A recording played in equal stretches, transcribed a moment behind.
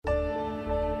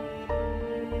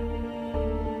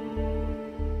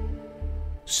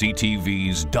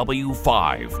CTV's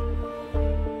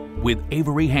W5 with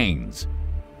Avery Haynes.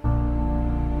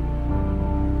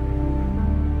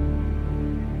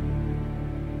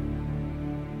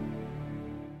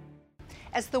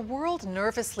 As the world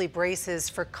nervously braces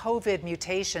for COVID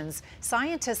mutations,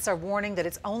 scientists are warning that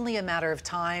it's only a matter of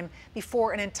time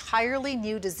before an entirely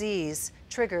new disease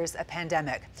triggers a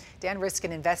pandemic. Dan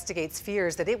Riskin investigates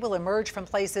fears that it will emerge from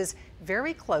places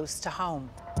very close to home.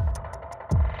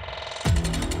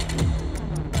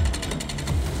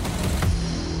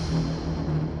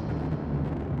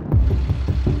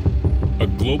 A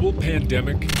global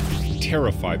pandemic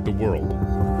terrified the world.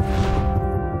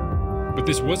 But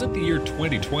this wasn't the year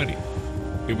 2020.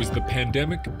 It was the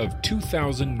pandemic of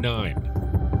 2009.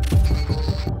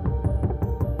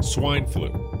 Swine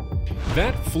flu.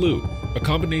 That flu, a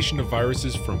combination of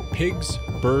viruses from pigs,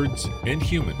 birds, and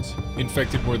humans,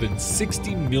 infected more than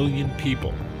 60 million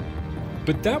people.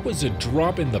 But that was a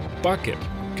drop in the bucket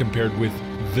compared with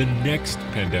the next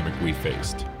pandemic we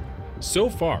faced. So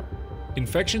far,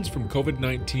 infections from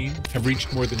COVID-19 have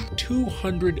reached more than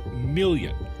 200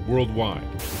 million worldwide.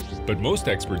 But most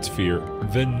experts fear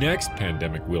the next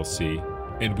pandemic we'll see,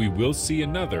 and we will see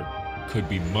another, could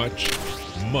be much,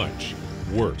 much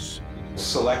worse.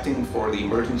 Selecting for the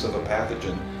emergence of a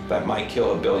pathogen that might kill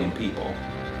 1 billion people.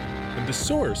 And the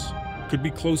source could be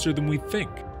closer than we think.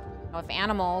 If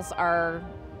animals are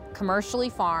commercially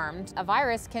farmed, a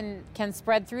virus can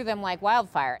spread through them like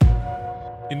wildfire.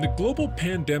 In the global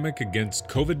pandemic against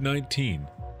COVID-19,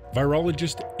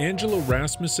 virologist Angela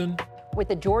Rasmussen with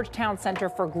the Georgetown Center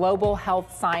for Global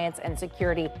Health Science and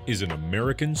Security is an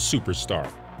American superstar.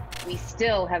 We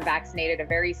still have vaccinated a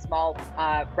very small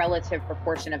relative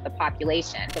proportion of the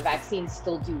population. The vaccines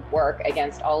still do work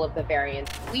against all of the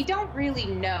variants. We don't really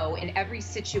know in every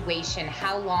situation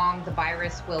how long the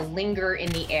virus will linger in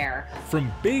the air.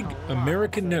 From big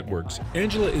American networks,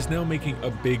 Angela is now making a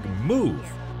big move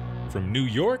from New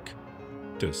York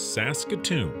to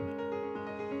Saskatoon.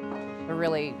 A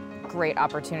really great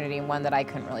opportunity, and one that I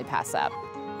couldn't really pass up.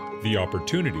 The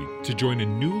opportunity to join a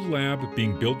new lab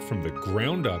being built from the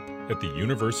ground up at the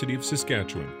University of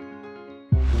Saskatchewan.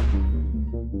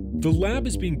 The lab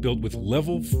is being built with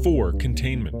level 4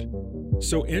 containment,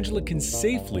 so Angela can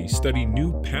safely study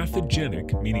new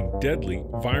pathogenic, meaning deadly,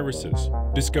 viruses,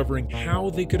 discovering how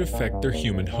they could affect their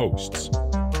human hosts.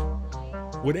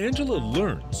 What Angela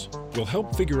learns will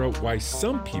help figure out why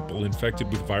some people infected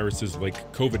with viruses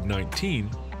like COVID-19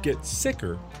 get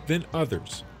sicker than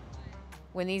others.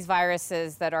 When these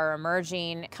viruses that are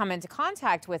emerging come into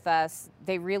contact with us,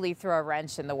 they really throw a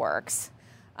wrench in the works.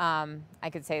 I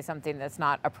could say something that's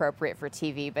not appropriate for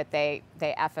TV, but they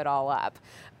F it all up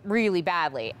really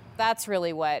badly. That's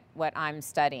really what I'm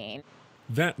studying.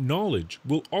 That knowledge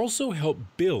will also help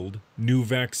build new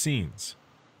vaccines.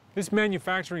 This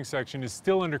manufacturing section is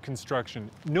still under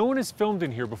construction. No one has filmed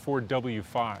in here before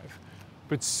W5.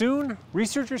 But soon,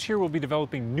 researchers here will be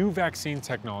developing new vaccine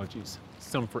technologies,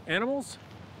 some for animals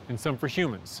and some for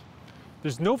humans.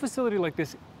 There's no facility like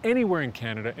this anywhere in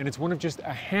Canada, and it's one of just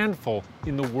a handful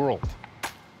in the world.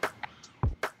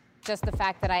 Just the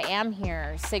fact that I am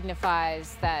here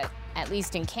signifies that, at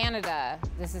least in Canada,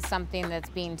 this is something that's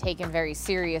being taken very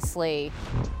seriously.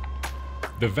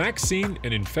 The Vaccine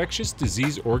and Infectious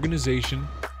Disease Organization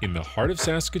in the heart of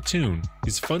Saskatoon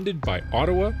is funded by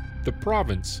Ottawa, the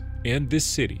province, and this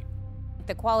city.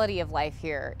 The quality of life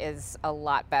here is a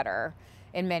lot better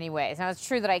in many ways. Now, it's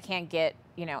true that I can't get,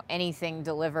 anything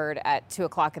delivered at 2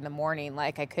 o'clock in the morning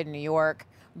like I could in New York,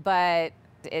 but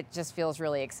it just feels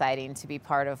really exciting to be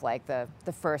part of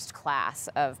the first class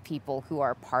of people who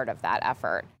are part of that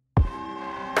effort.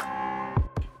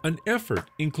 An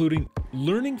effort including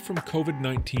learning from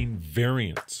COVID-19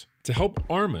 variants to help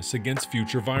arm us against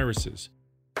future viruses.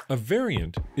 A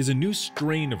variant is a new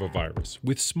strain of a virus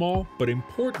with small but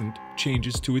important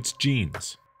changes to its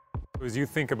genes. As you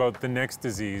think about the next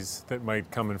disease that might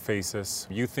come and face us,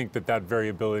 you think that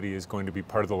variability is going to be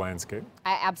part of the landscape?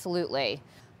 Absolutely.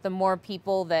 The more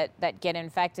people that get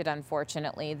infected,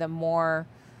 unfortunately, the more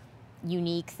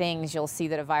unique things you'll see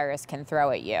that a virus can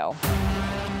throw at you.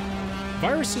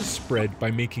 Viruses spread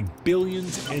by making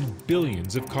billions and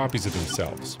billions of copies of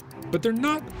themselves, but they're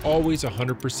not always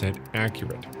 100%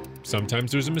 accurate.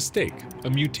 Sometimes there's a mistake, a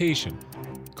mutation.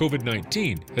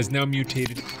 COVID-19 has now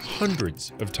mutated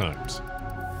hundreds of times.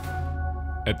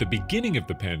 At the beginning of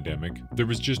the pandemic, there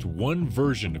was just one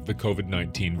version of the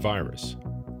COVID-19 virus.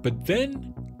 But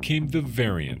then came the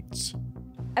variants.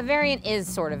 A variant is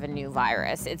sort of a new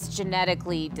virus. It's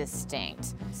genetically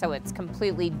distinct, so it's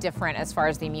completely different as far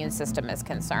as the immune system is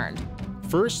concerned.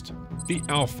 First, the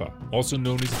Alpha, also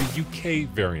known as the UK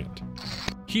variant.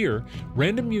 Here,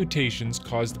 random mutations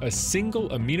caused a single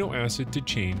amino acid to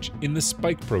change in the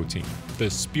spike protein, the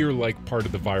spear-like part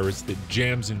of the virus that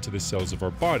jams into the cells of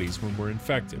our bodies when we're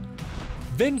infected.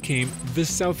 Then came the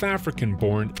South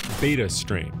African-born beta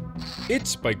strain. Its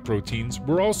spike proteins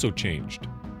were also changed,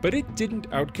 but it didn't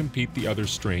outcompete the other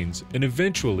strains and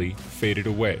eventually faded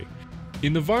away.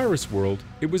 In the virus world,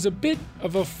 it was a bit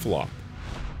of a flop.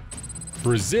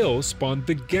 Brazil spawned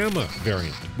the Gamma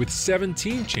variant with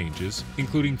 17 changes,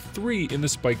 including 3 in the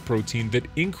spike protein that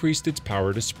increased its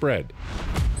power to spread.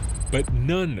 But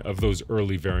none of those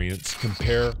early variants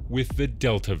compare with the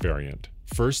Delta variant,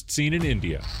 first seen in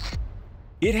India.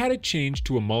 It had a change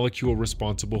to a molecule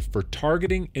responsible for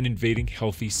targeting and invading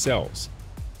healthy cells.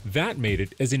 That made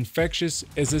it as infectious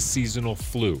as a seasonal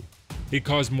flu. It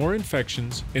caused more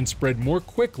infections and spread more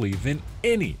quickly than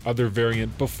any other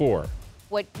variant before.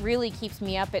 What really keeps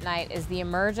me up at night is the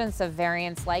emergence of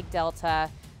variants like Delta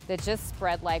that just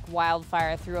spread like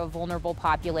wildfire through a vulnerable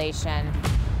population.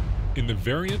 In the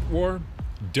variant war,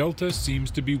 Delta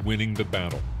seems to be winning the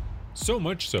battle. So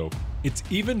much so, it's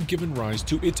even given rise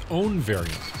to its own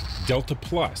variant, Delta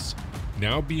Plus,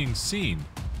 now being seen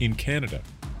in Canada.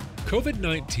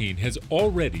 COVID-19 has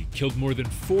already killed more than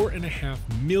 4.5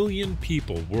 million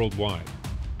people worldwide.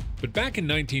 But back in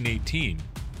 1918,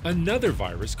 another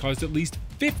virus caused at least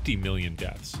 50 million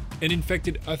deaths and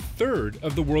infected a third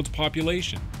of the world's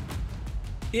population.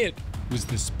 It was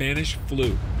the Spanish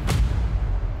flu.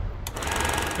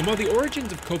 And while the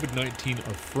origins of COVID-19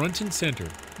 are front and center,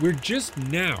 we're just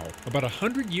now, about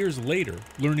 100 years later,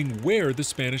 learning where the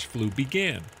Spanish flu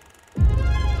began.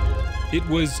 It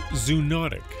was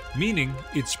zoonotic, meaning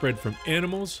it spread from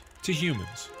animals to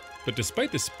humans. But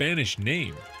despite the Spanish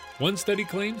name, one study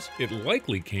claims it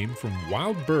likely came from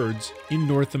wild birds in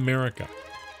North America.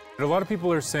 A lot of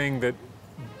people are saying that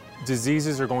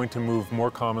diseases are going to move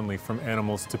more commonly from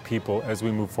animals to people as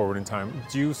we move forward in time.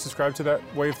 Do you subscribe to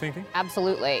that way of thinking?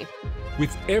 Absolutely.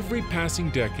 With every passing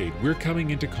decade, we're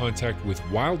coming into contact with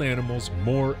wild animals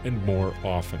more and more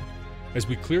often. As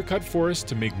we clear-cut forests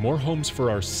to make more homes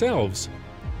for ourselves,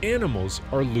 animals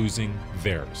are losing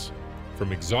theirs.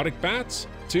 From exotic bats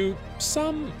to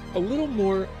some a little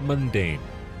more mundane.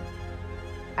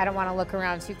 I don't want to look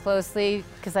around too closely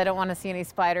because I don't want to see any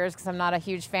spiders because I'm not a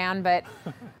huge fan, but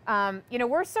you know,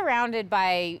 we're surrounded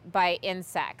by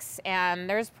insects, and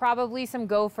there's probably some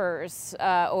gophers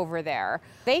over there.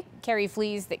 They carry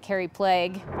fleas that carry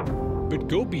plague. But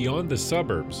go beyond the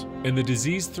suburbs, and the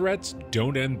disease threats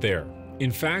don't end there.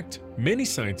 In fact, many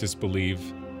scientists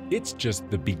believe it's just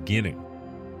the beginning.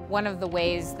 One of the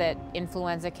ways that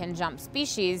influenza can jump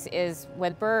species is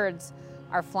when birds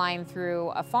are flying through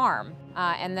a farm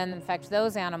and then infect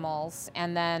those animals,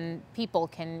 and then people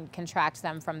can contract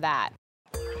them from that.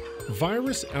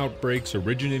 Virus outbreaks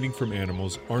originating from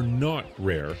animals are not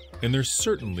rare, and they're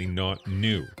certainly not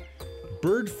new.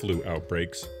 Bird flu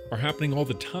outbreaks are happening all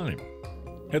the time.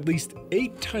 At least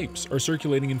 8 types are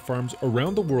circulating in farms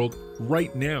around the world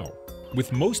right now,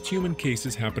 with most human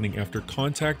cases happening after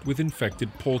contact with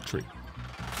infected poultry.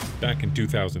 Back in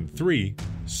 2003,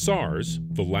 SARS,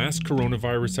 the last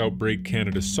coronavirus outbreak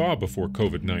Canada saw before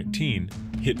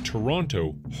COVID-19, hit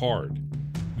Toronto hard.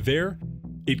 There,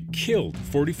 it killed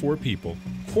 44 people,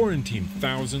 quarantined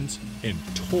thousands, and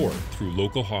tore through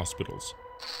local hospitals.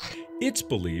 It's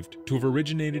believed to have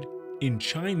originated in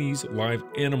Chinese live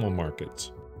animal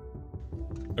markets.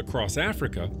 Across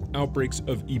Africa, outbreaks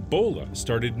of Ebola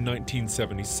started in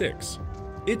 1976.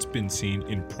 It's been seen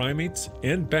in primates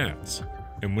and bats,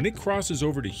 and when it crosses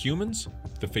over to humans,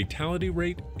 the fatality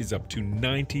rate is up to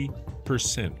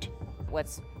 90%.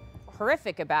 What's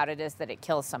horrific about it is that it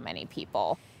kills so many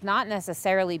people. Not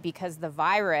necessarily because the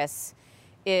virus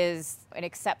is an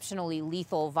exceptionally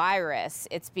lethal virus.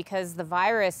 It's because the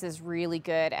virus is really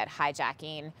good at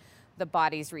hijacking the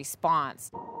body's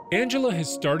response. Angela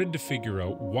has started to figure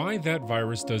out why that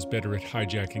virus does better at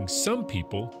hijacking some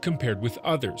people compared with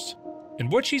others.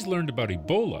 And what she's learned about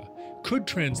Ebola could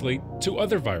translate to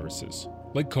other viruses,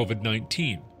 like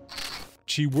COVID-19.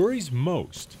 She worries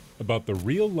most about the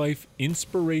real-life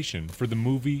inspiration for the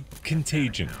movie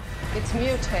Contagion. It's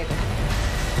mutated.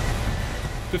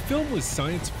 The film was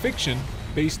science fiction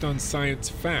based on science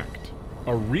fact.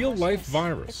 A real-life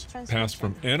virus passed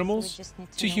from animals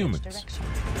to humans.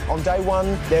 On day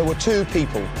 1, there were 2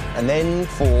 people, and then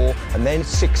 4, and then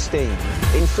 16.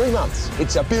 In 3 months,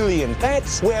 it's 1 billion.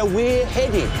 That's where we're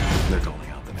headed.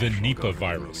 The Nipah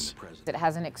virus. It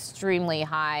has an extremely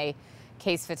high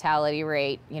case fatality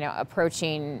rate, you know,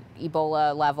 approaching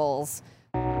Ebola levels.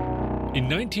 In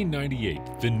 1998,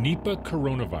 the Nipah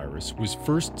coronavirus was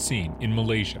first seen in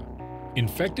Malaysia.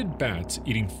 infected bats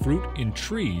eating fruit in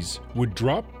trees would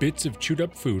drop bits of chewed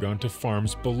up food onto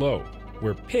farms below,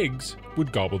 where pigs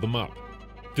would gobble them up.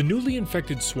 The newly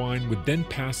infected swine would then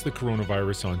pass the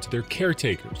coronavirus on to their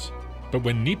caretakers. But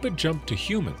when Nipah jumped to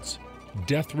humans,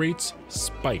 death rates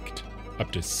spiked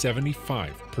up to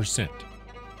 75%.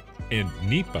 And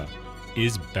Nipah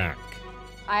is back.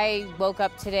 I woke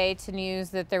up today to news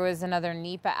that there was another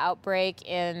Nipah outbreak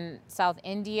in South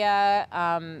India.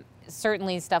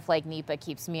 Certainly stuff like Nipah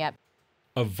keeps me up.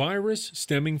 A virus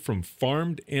stemming from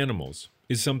farmed animals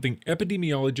is something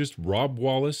epidemiologist Rob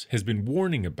Wallace has been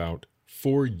warning about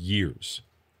for years.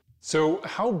 So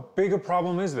how big a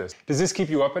problem is this? Does this keep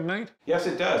you up at night? Yes,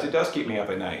 it does. It does keep me up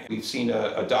at night. We've seen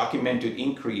a documented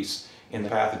increase in the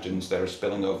pathogens that are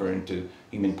spilling over into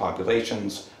human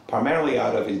populations, primarily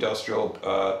out of industrial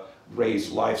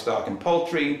raised livestock and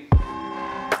poultry.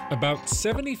 About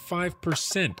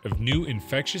 75% of new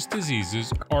infectious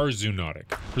diseases are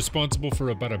zoonotic, responsible for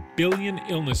about 1 billion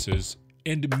illnesses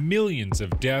and millions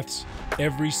of deaths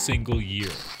every single year.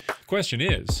 The question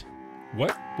is,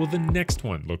 what will the next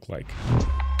one look like?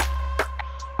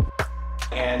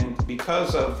 And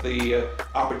because of the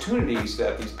opportunities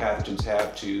that these pathogens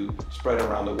have to spread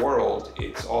around the world,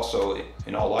 it's also,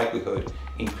 in all likelihood,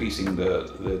 increasing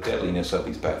the deadliness of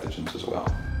these pathogens as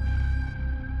well.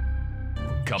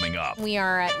 Coming up, We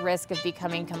are at risk of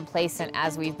becoming complacent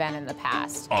as we've been in the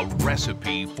past. a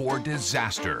recipe for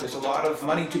disaster There's a lot of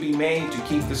money to be made to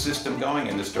keep the system going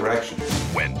in this direction.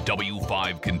 when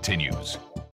W5 continues.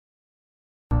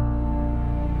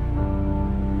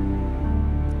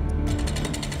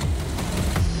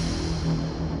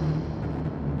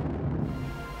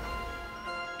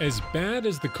 As bad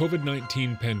as the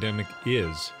COVID-19 pandemic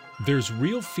is, there's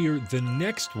real fear the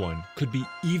next one could be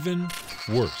even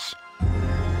worse.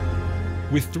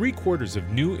 With 3/4 of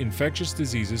new infectious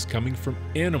diseases coming from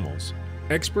animals,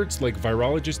 experts like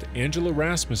virologist Angela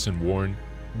Rasmussen warn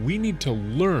we need to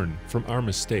learn from our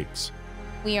mistakes.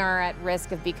 We are at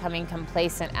risk of becoming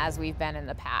complacent as we've been in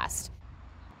the past.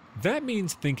 That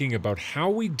means thinking about how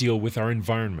we deal with our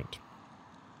environment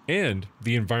and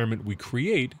the environment we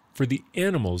create for the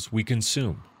animals we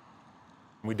consume.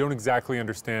 We don't exactly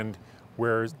understand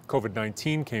where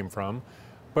COVID-19 came from,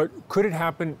 but could it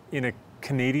happen in a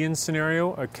Canadian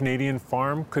scenario, a Canadian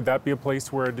farm? Could that be a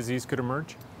place where a disease could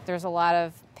emerge? There's a lot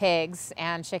of pigs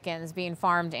and chickens being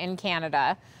farmed in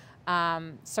Canada.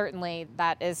 Certainly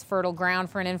that is fertile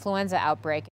ground for an influenza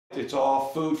outbreak. It's all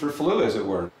food for flu, as it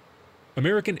were.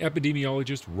 American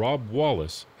epidemiologist Rob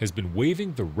Wallace has been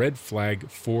waving the red flag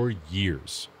for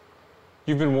years.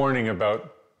 You've been warning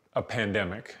about a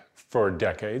pandemic for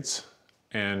decades,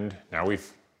 and now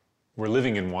we're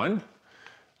living in one.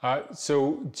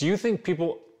 So do you think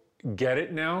people get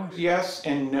it now? Yes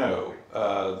and no.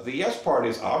 The yes part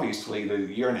is obviously the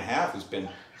 1.5 years has been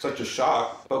such a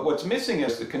shock, but what's missing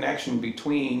is the connection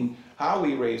between how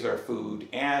we raise our food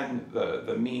and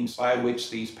the means by which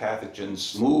these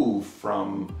pathogens move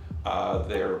from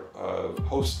their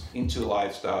host into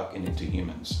livestock and into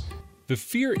humans. The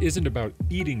fear isn't about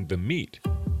eating the meat.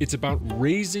 It's about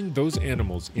raising those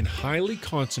animals in highly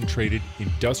concentrated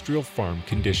industrial farm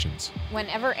conditions.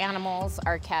 Whenever animals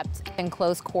are kept in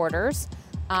close quarters,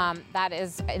 that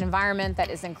is an environment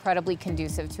that is incredibly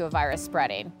conducive to a virus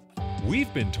spreading.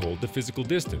 We've been told to physical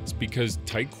distance because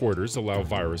tight quarters allow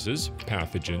viruses,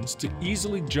 pathogens, to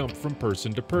easily jump from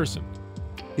person to person.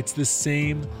 It's the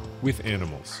same with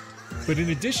animals. But in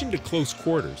addition to close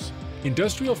quarters,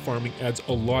 industrial farming adds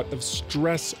a lot of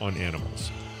stress on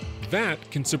animals.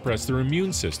 That can suppress their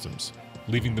immune systems,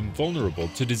 leaving them vulnerable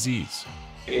to disease.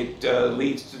 It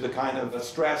leads to the kind of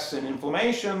stress and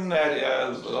inflammation that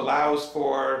allows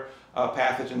for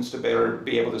pathogens to better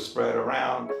be able to spread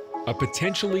around. A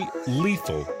potentially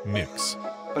lethal mix.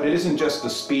 But it isn't just the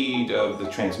speed of the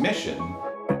transmission.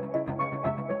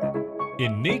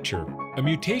 In nature, a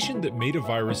mutation that made a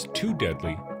virus too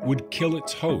deadly would kill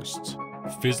its hosts,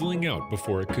 fizzling out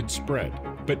before it could spread.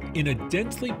 But in a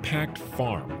densely packed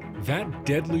farm, that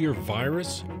deadlier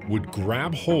virus would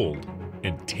grab hold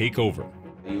and take over.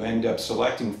 You end up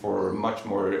selecting for much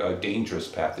more dangerous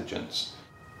pathogens.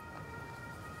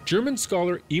 German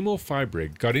scholar Imo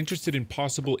Fibrig got interested in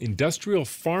possible industrial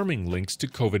farming links to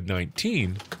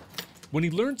COVID-19 when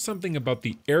he learned something about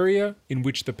the area in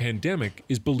which the pandemic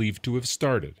is believed to have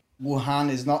started. Wuhan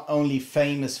is not only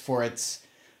famous for its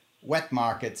wet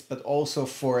markets, but also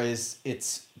for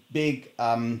its big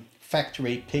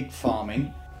factory pig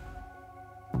farming.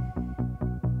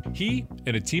 He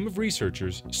and a team of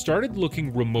researchers started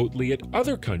looking remotely at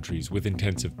other countries with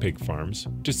intensive pig farms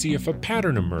to see if a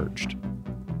pattern emerged.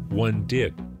 One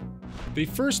did. They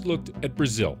first looked at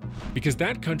Brazil, because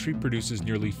that country produces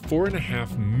nearly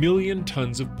 4.5 million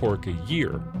tons of pork a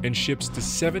year and ships to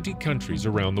 70 countries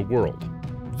around the world.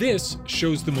 This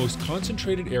shows the most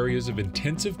concentrated areas of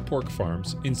intensive pork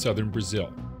farms in southern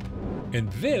Brazil.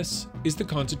 And this is the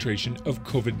concentration of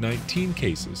COVID-19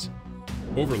 cases.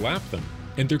 Overlap them,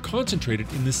 and they're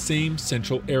concentrated in the same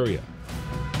central area.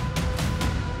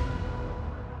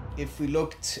 If we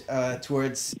looked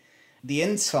towards the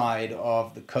inside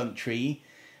of the country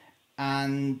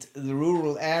and the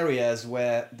rural areas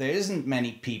where there isn't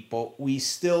many people, we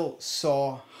still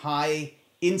saw high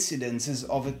incidences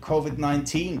of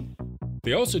COVID-19.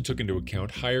 They also took into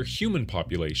account higher human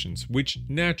populations, which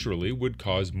naturally would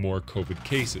cause more COVID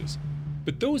cases.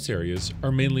 But those areas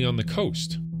are mainly on the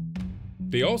coast.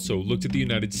 They also looked at the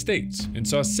United States and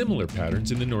saw similar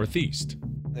patterns in the Northeast.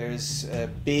 There's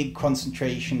big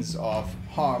concentrations of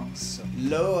hogs,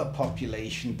 lower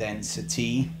population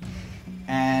density,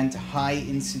 and high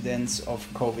incidence of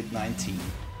COVID-19.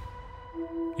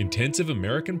 Intensive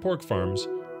American pork farms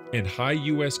and high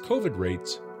US COVID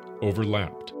rates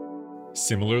overlapped.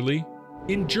 Similarly,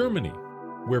 in Germany,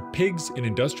 where pigs in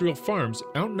industrial farms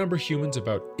outnumber humans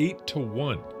about 8 to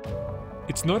 1.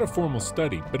 It's not a formal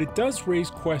study, but it does raise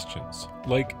questions,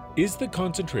 like, is the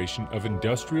concentration of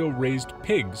industrial-raised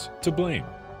pigs to blame?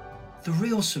 The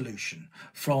real solution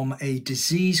from a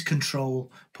disease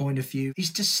control point of view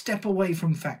is to step away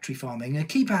from factory farming and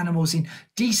keep animals in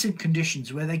decent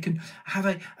conditions where they can have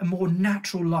a more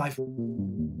natural life.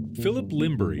 Philip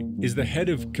Limbury is the head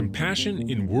of Compassion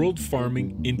in World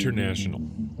Farming International.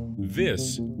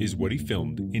 This is what he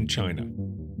filmed in China.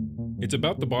 It's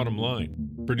about the bottom line,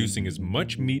 producing as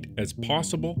much meat as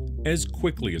possible, as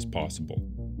quickly as possible.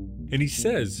 And he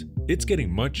says it's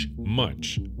getting much,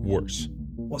 much worse.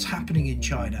 What's happening in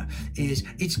China is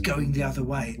it's going the other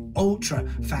way. Ultra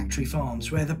factory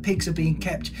farms where the pigs are being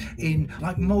kept in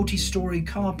like multi-story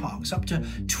car parks up to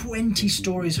 20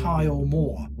 stories high or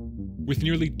more. With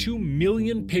nearly 2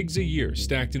 million pigs a year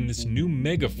stacked in this new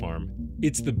mega farm,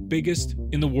 it's the biggest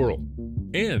in the world.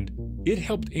 And it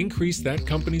helped increase that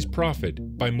company's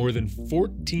profit by more than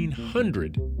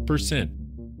 1,400%.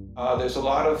 There's a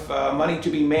lot of money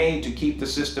to be made to keep the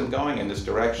system going in this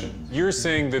direction. You're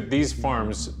saying that these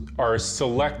farms are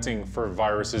selecting for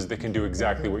viruses that can do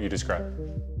exactly what you described?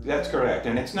 That's correct,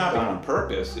 and it's not done on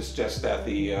purpose. It's just that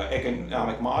the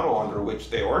economic model under which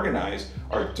they organize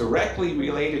are directly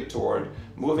related toward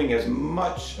moving as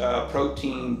much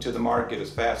protein to the market as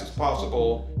fast as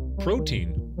possible.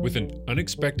 Protein with an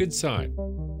unexpected side.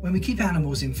 When we keep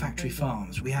animals in factory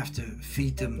farms, we have to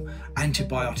feed them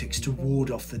antibiotics to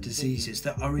ward off the diseases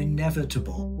that are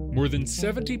inevitable. More than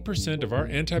 70% of our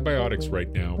antibiotics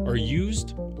right now are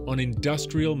used on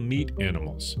industrial meat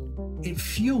animals. It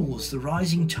fuels the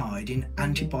rising tide in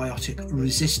antibiotic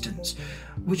resistance,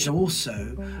 which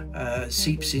also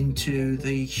seeps into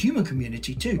the human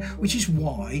community too, which is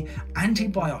why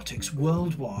antibiotics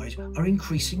worldwide are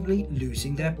increasingly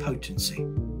losing their potency.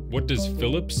 What does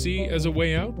Philip see as a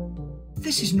way out?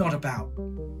 This is not about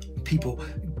people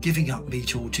giving up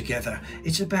meat altogether.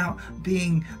 It's about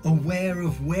being aware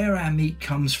of where our meat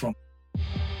comes from.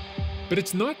 But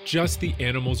it's not just the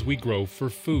animals we grow for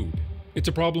food. It's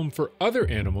a problem for other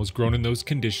animals grown in those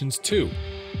conditions too,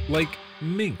 like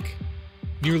mink.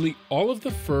 Nearly all of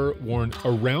the fur worn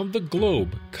around the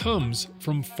globe comes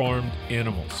from farmed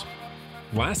animals.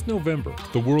 Last November,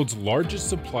 the world's largest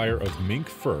supplier of mink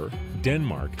fur,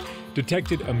 Denmark,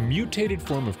 detected a mutated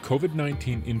form of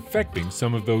COVID-19 infecting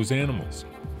some of those animals,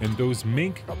 and those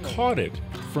mink caught it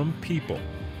from people.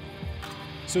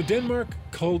 So Denmark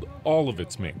culled all of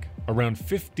its mink, around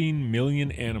 15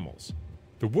 million animals.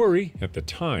 The worry at the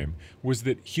time was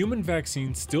that human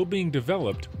vaccines still being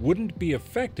developed wouldn't be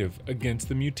effective against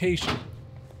the mutation.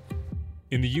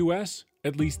 In the US,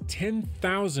 at least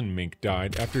 10,000 mink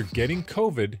died after getting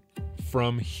COVID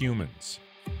from humans.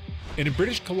 And in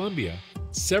British Columbia,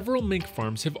 several mink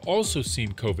farms have also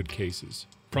seen COVID cases,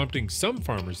 prompting some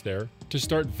farmers there to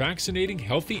start vaccinating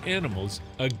healthy animals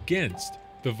against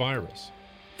the virus.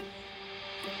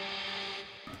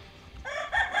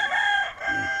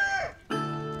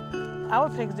 Our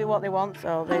pigs do what they want,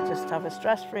 so they just have a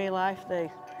stress-free life.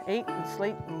 They eat and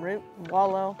sleep and root and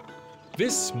wallow.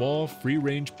 This small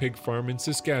free-range pig farm in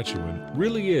Saskatchewan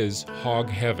really is hog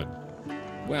heaven.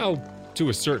 Well, to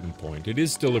a certain point, it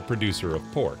is still a producer of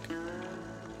pork.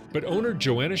 But owner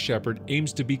Joanna Shepherd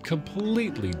aims to be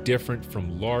completely different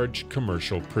from large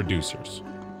commercial producers.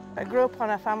 I grew up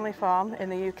on a family farm in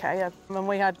the UK, and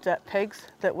we had pigs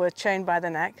that were chained by the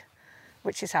neck,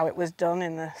 which is how it was done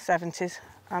in the 70s.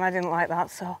 And I didn't like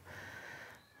that, so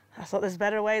I thought there's a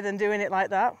better way than doing it like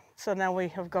that. So now we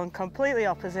have gone completely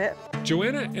opposite.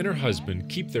 Joanna and her husband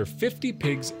keep their 50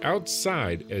 pigs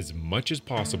outside as much as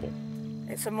possible.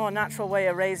 It's a more natural way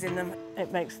of raising them.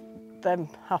 It makes them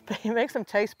happy. It makes them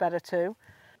taste better too.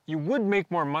 You would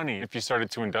make more money if you started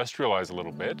to industrialize a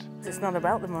little bit. It's not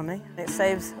about the money. It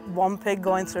saves one pig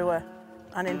going through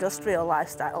an industrial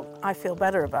lifestyle. I feel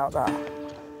better about that.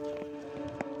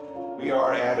 We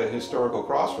are at a historical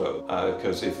crossroad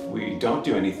because if we don't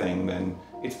do anything, then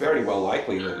it's very well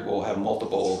likely that we'll have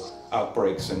multiple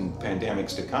outbreaks and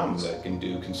pandemics to come that can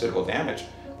do considerable damage,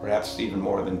 perhaps even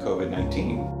more than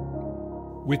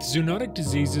COVID-19. With zoonotic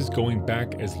diseases going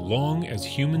back as long as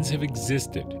humans have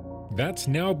existed, that's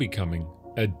now becoming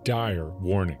a dire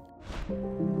warning.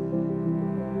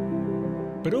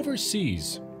 But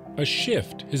overseas, a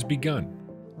shift has begun.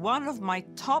 One of my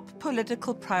top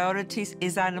political priorities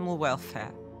is animal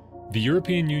welfare. The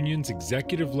European Union's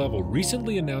executive level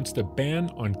recently announced a ban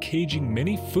on caging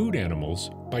many food animals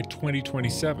by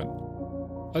 2027.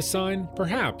 A sign,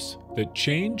 perhaps, that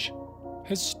change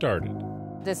has started.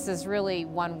 This is really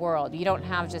one world. You don't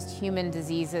have just human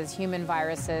diseases, human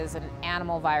viruses, and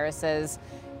animal viruses.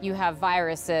 You have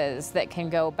viruses that can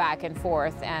go back and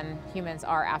forth, and humans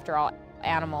are, after all,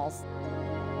 animals.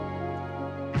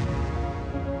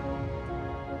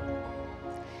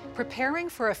 Preparing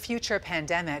for a future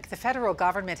pandemic, the federal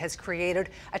government has created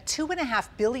a $2.5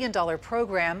 billion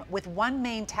program with one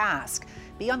main task: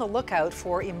 be on the lookout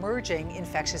for emerging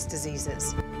infectious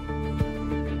diseases.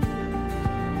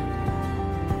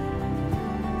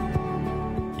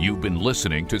 You've been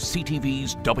listening to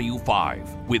CTV's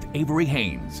W5 with Avery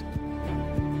Haynes.